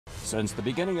Since the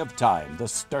beginning of time, the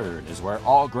stern is where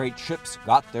all great ships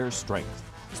got their strength.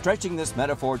 Stretching this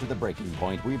metaphor to the breaking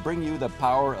point, we bring you the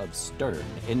power of Stern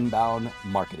inbound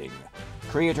marketing.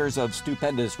 Creators of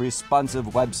stupendous responsive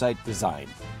website design,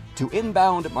 to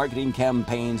inbound marketing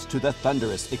campaigns, to the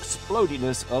thunderous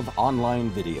explodiness of online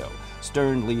video,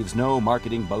 Stern leaves no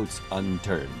marketing boats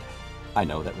unturned. I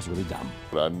know that was really dumb.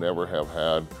 I never have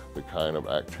had the kind of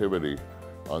activity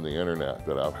on the internet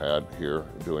that I've had here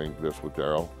doing this with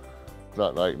Daryl. It's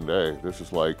not night and day. This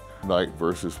is like night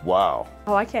versus wow.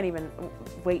 Oh, I can't even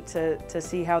wait to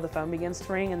see how the phone begins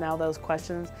to ring and how those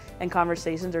questions and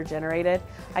conversations are generated.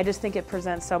 I just think it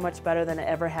presents so much better than it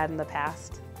ever had in the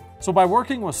past. So by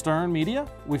working with Stern Media,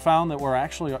 we found that we're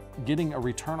actually getting a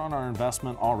return on our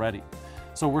investment already.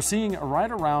 So we're seeing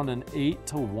right around an 8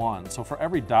 to 1. So for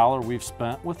every dollar we've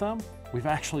spent with them, we've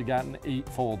actually gotten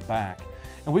 8-fold back.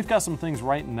 And we've got some things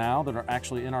right now that are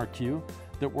actually in our queue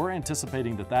that we're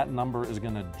anticipating that number is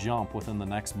going to jump within the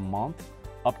next month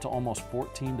up to almost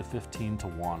 14 to 15 to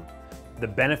 1. The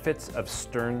benefits of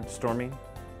Stern storming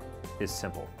is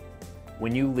simple.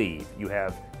 When you leave, you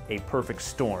have a perfect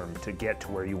storm to get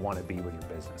to where you want to be with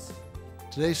your business.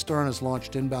 Today, Stern has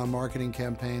launched inbound marketing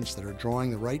campaigns that are drawing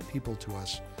the right people to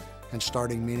us and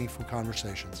starting meaningful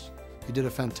conversations. He did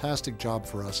a fantastic job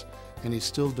for us, and he's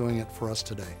still doing it for us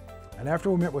today. And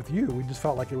after we met with you, we just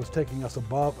felt like it was taking us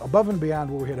above and beyond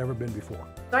where we had ever been before.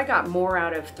 I got more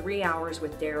out of 3 hours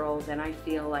with Daryl than I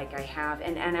feel like I have,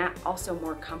 and also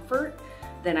more comfort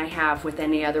than I have with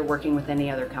working with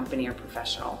any other company or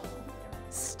professional.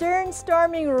 Stern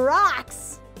storming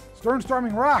rocks! Stern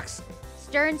storming rocks!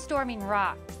 Stern storming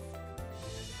rocks.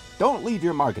 Don't leave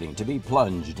your marketing to be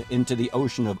plunged into the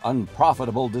ocean of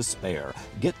unprofitable despair.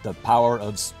 Get the power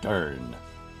of Stern.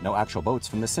 No actual boats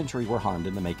from this century were harmed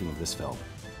in the making of this film.